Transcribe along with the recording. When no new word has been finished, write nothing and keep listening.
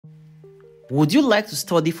Would you like to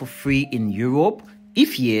study for free in Europe?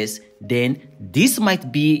 If yes, then this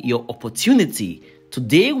might be your opportunity.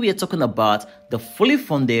 Today we are talking about the fully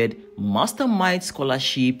funded Mastermind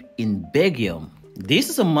Scholarship in Belgium. This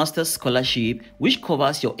is a master's scholarship which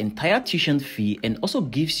covers your entire tuition fee and also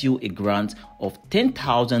gives you a grant of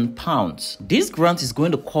 £10,000. This grant is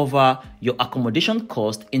going to cover your accommodation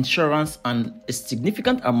cost, insurance, and a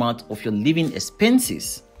significant amount of your living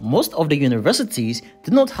expenses. Most of the universities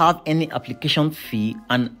do not have any application fee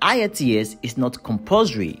and IELTS is not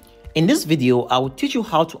compulsory. In this video, I will teach you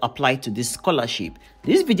how to apply to this scholarship.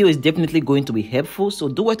 This video is definitely going to be helpful, so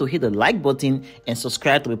do well to hit the like button and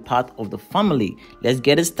subscribe to be part of the family. Let's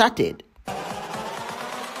get it started.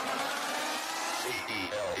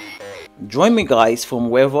 Join me guys from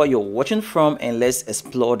wherever you're watching from and let's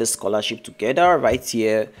explore the scholarship together. Right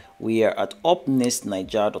here, we are at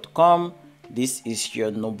upnextniger.com. This is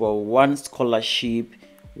your #1 scholarship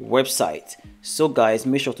website. So guys,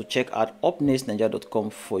 make sure to check out upnextniger.com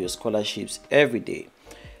for your scholarships every day.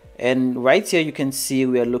 And right here you can see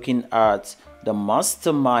we are looking at the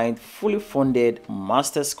Mastermind fully funded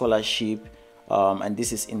master scholarship, and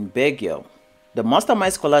this is in Belgium. The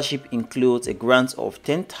Mastermind scholarship includes a grant of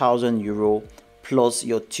 €10,000 plus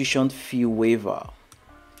your tuition fee waiver.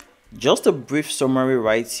 Just a brief summary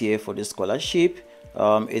right here for the scholarship.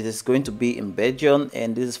 It is going to be in Belgium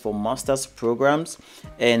and this is for master's programs,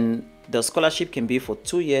 and the scholarship can be for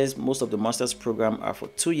 2 years. Most of the master's program are for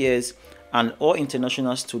 2 years, and all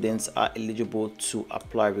international students are eligible to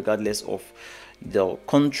apply regardless of the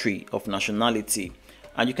country of nationality.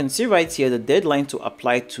 And you can see right here the deadline to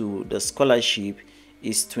apply to the scholarship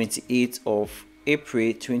is 28th of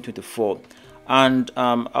April 2024. And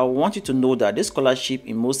I want you to know that this scholarship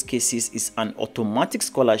in most cases is an automatic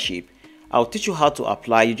scholarship. I'll teach you how to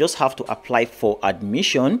apply. You just have to apply for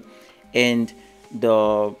admission, and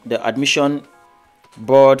the admission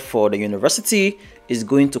board for the university is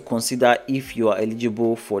going to consider if you are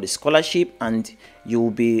eligible for the scholarship, and you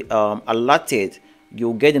will be alerted.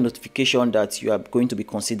 You'll get a notification that you are going to be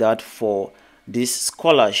considered for this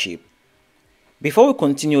scholarship. Before we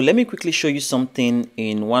continue, let me quickly show you something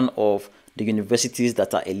in one of the universities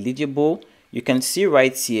that are eligible. You can see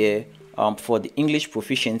right here for the English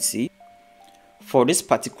proficiency. For this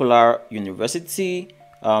particular university,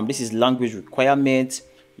 this is language requirement.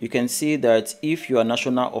 You can see that if you are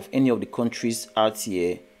national of any of the countries out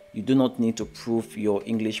here, you do not need to prove your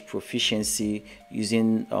English proficiency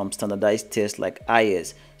using standardized tests like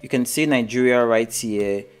IELTS. You can see Nigeria right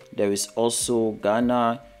here. There is also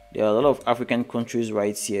Ghana. There are a lot of African countries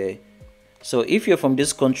right here. So if you're from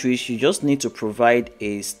these countries, you just need to provide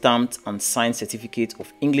a stamped and signed certificate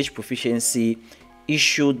of English proficiency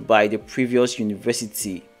issued by the previous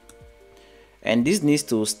university, and this needs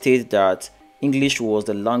to state that English was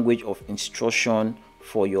the language of instruction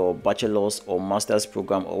for your bachelor's or master's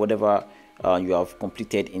program or whatever you have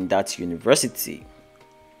completed in that university.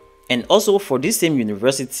 And also for this same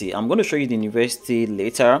university, I'm going to show you the university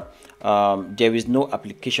later. There is no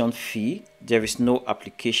application fee.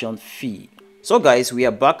 So guys, we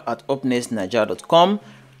are back at upnextniger.com.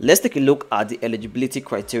 Let's take a look at the eligibility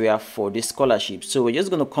criteria for this scholarship. So we're just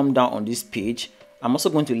going to come down on this page. I'm also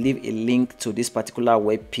going to leave a link to this particular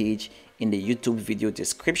web page in the YouTube video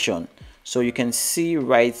description. So you can see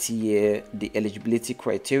right here the eligibility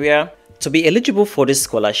criteria. To be eligible for this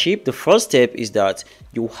scholarship, the first step is that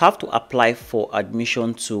you have to apply for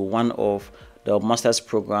admission to one of the master's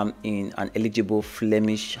program in an eligible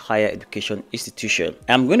Flemish higher education institution.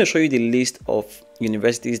 I'm going to show you the list of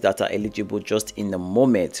universities that are eligible just in a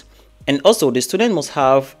moment. And also the student must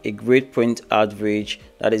have a grade point average,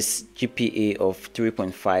 that is GPA of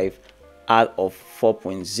 3.5 out of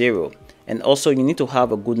 4.0. And also you need to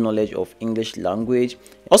have a good knowledge of English language.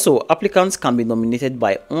 Also, applicants can be nominated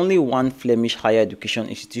by only one Flemish higher education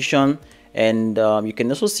institution, and you can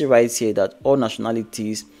also see right here that all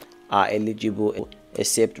nationalities are eligible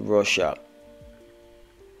except Russia.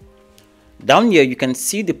 Down here you can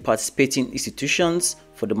see the participating institutions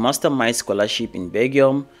for the Mastermind scholarship in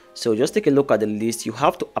Belgium. So just take a look at the list. You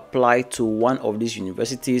have to apply to one of these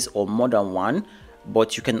universities or more than one,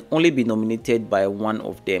 but you can only be nominated by one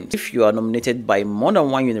of them. If you are nominated by more than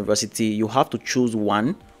one university, you have to choose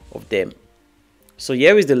one of them. So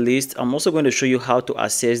here is the list. I'm also going to show you how to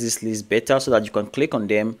access this list better so that you can click on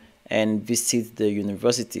them and visit the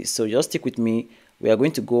university. So just stick with me. We are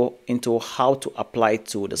going to go into how to apply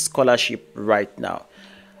to the scholarship right now.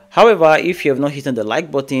 However, if you have not hit the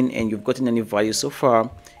like button and you've gotten any value so far,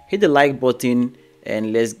 hit the like button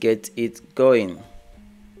and let's get it going.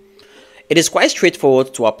 It is quite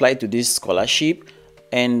straightforward to apply to this scholarship.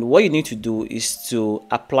 and what you need to do is to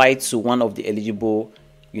apply to one of the eligible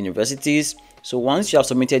universities. So once you have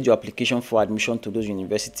submitted your application for admission to those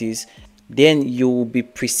universities, then you will be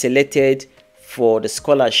pre-selected for the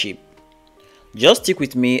scholarship. Just stick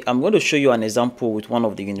with me. I'm going to show you an example with one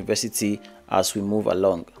of the university as we move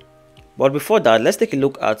along. But before that, let's take a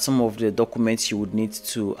look at some of the documents you would need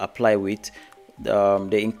to apply with.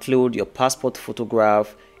 They include your passport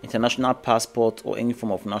photograph, international passport or any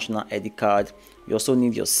form of national ID card. You also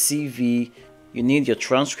need your CV, you need your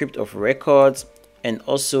transcript of records, and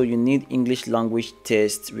also you need English language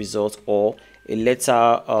test results or a letter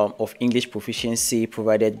of English proficiency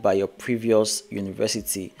provided by your previous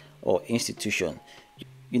university or institution.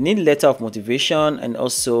 You need letter of motivation and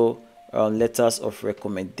also letters of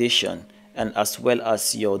recommendation, and as well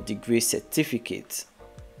as your degree certificate.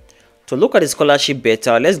 To look at the scholarship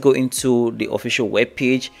better, let's go into the official web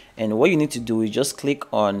page, and what you need to do is just click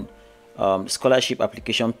on scholarship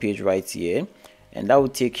application page right here, and that will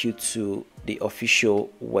take you to the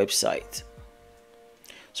official website.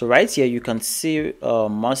 So right here you can see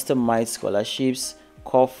Mastermind Scholarships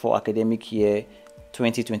call for academic year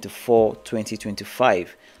 2024-2025.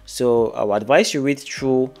 So I would advise you read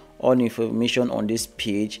through all the information on this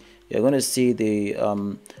page. You're going to see the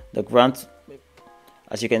grant.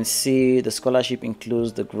 As you can see, the scholarship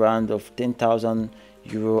includes the grant of €10,000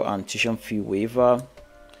 and tuition fee waiver.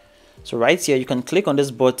 So right here you can click on this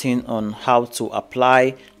button on how to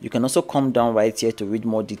apply. You can also come down right here to read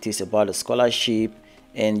more details about the scholarship,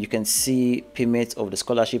 and you can see payment of the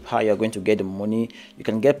scholarship, how you're going to get the money. You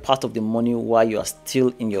can get part of the money while you are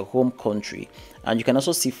still in your home country, and you can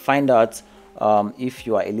also find out if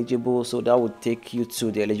you are eligible. So that would take you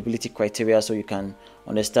to the eligibility criteria, so you can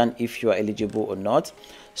understand if you are eligible or not.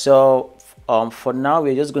 So for now,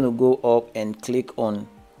 we're just going to go up and click on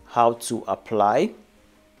how to apply.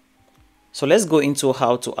 So let's go into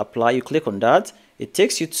how to apply. You click on that, it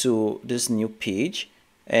takes you to this new page,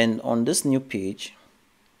 and on this new page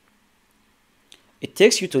you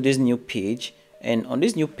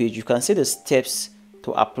can see the steps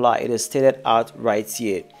to apply. It is stated out right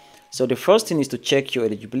here. So the first thing is to check your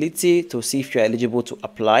eligibility to see if you are eligible to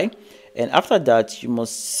apply, and after that you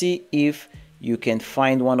must see if you can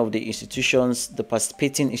find one of the institutions, the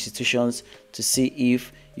participating institutions, to see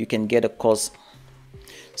if you can get a course.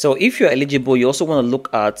 So if you're eligible, you also want to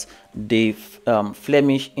look at the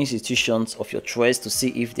Flemish institutions of your choice to see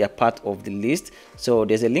if they are part of the list. So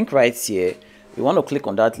there's a link right here. You want to click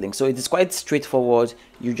on that link. So it is quite straightforward.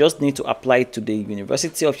 You just need to apply to the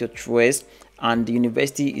university of your choice, and the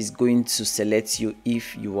university is going to select you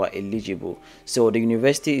if you are eligible. So the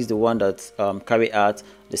university is the one that carry out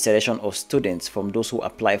the selection of students from those who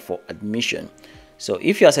apply for admission. So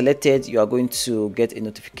if you are selected, you are going to get a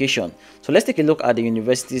notification. So let's take a look at the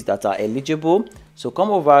universities that are eligible. So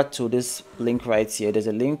come over to this link right here. There's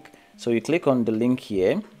a link. So you click on the link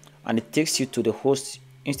here, and it takes you to the host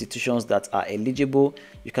institutions that are eligible.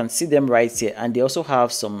 You can see them right here, and they also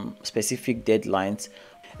have some specific deadlines,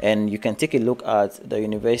 and you can take a look at the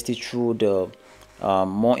university through the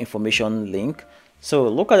more information link. So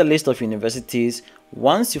look at the list of universities.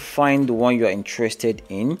 Once you find the one you are interested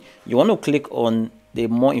in, you want to click on the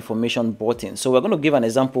more information button. So we're going to give an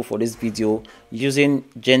example for this video using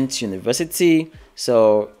Gent University.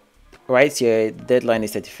 So right here, the deadline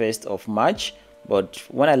is 31st of March. But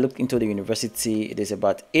when I look into the university, it is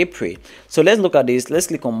about April. So let's look at this. Let's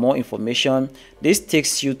click on more information. This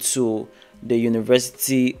takes you to the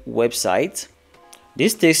university website.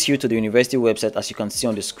 As you can see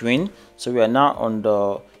on the screen. So we are now on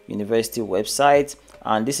the university website,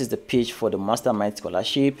 and this is the page for the Mastermind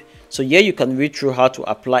Scholarship. So here you can read through how to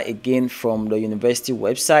apply again from the university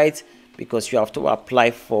website, because you have to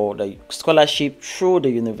apply for the scholarship through the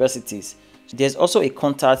universities. There's also a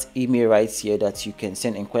contact email right here that you can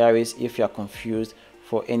send inquiries if you are confused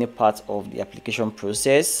for any part of the application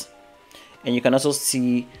process. And you can also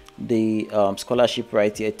see the scholarship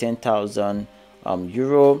right here, €10,000.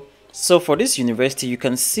 So for this university, you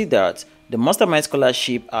can see that the Mastermind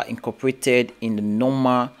Scholarship are incorporated in the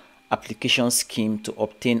normal application scheme to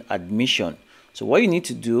obtain admission. So what you need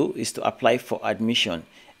to do is to apply for admission,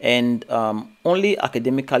 and only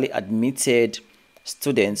academically admitted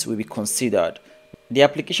students will be considered. The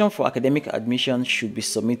application for academic admission should be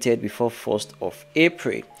submitted before 1st of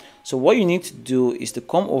April. So what you need to do is to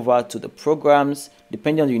come over to the programs,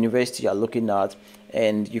 depending on the university you are looking at,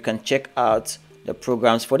 and you can check out the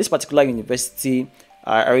programs. For this particular university,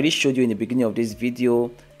 I already showed you in the beginning of this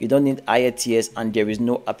video, you don't need IELTS, and there is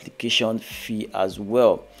no application fee as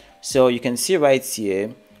well. So you can see right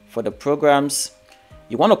here for the programs,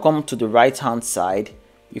 you want to come to the right hand side,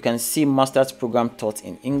 you can see master's program taught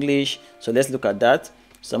in English. So let's look at that.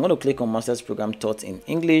 So I'm going to click on master's program taught in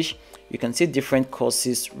English. You can see different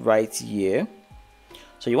courses right here.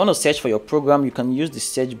 So you want to search for your program, you can use the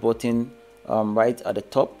search button right at the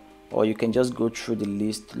top, or you can just go through the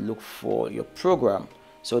list to look for your program.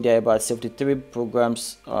 So there are about 73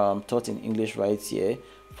 programs taught in English right here.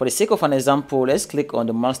 For the sake of an example, let's click on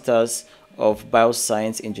the Masters of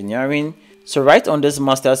Bioscience Engineering. So right on this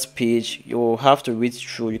master's page, you will have to read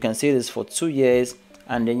through. You can see this for 2 years,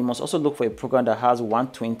 and then you must also look for a program that has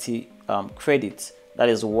 120 credits. That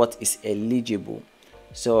is what is eligible.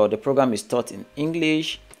 So the program is taught in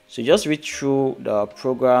English. So just read through the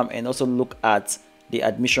program and also look at the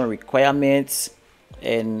admission requirements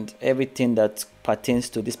and everything that pertains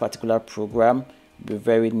to this particular program. Be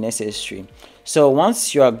very necessary. So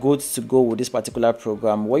once you are good to go with this particular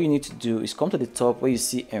program, what you need to do is come to the top where you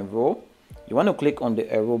see enroll. You want to click on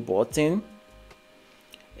the enroll button,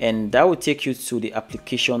 and that will take you to the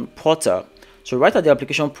application portal. So right at the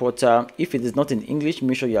application portal, if it is not in English,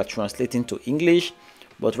 make sure you are translating to English,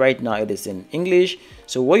 but right now it is in English.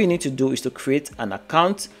 So what you need to do is to create an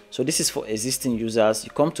account. So this is for existing users.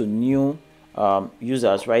 You come to new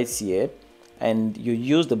users right here, and you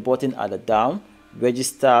use the button at the down,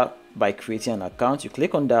 register by creating an account. You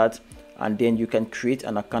click on that, and then you can create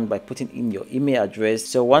an account by putting in your email address.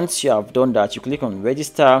 So once you have done that, you click on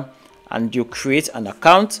register and you create an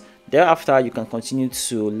account. Thereafter, you can continue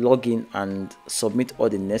to log in and submit all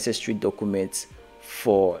the necessary documents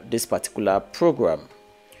for this particular program.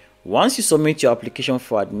 Once you submit your application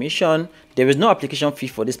for admission, there is no application fee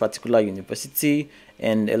for this particular university,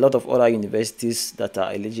 and a lot of other universities that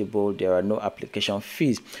are eligible, there are no application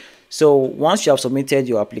fees. So once you have submitted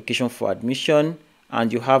your application for admission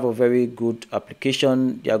and you have a very good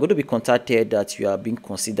application, you are going to be contacted that you are being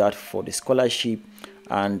considered for the scholarship,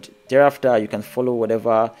 and thereafter you can follow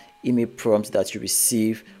whatever email prompts that you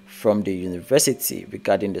receive from the university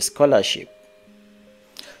regarding the scholarship.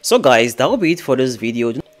 So guys, that will be it for this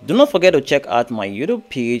video. Do not forget to check out my YouTube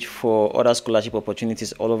page for other scholarship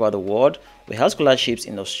opportunities all over the world. We have scholarships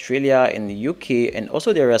in Australia, in the UK, and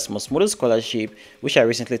also the Erasmus Model Scholarship, which I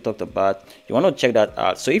recently talked about. You want to check that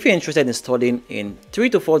out. So if you're interested in studying in 3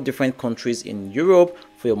 to 4 different countries in Europe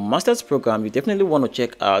for your master's program, you definitely want to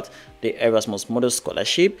check out the Erasmus Model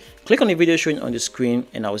Scholarship. Click on the video showing on the screen,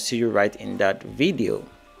 and I will see you right in that video.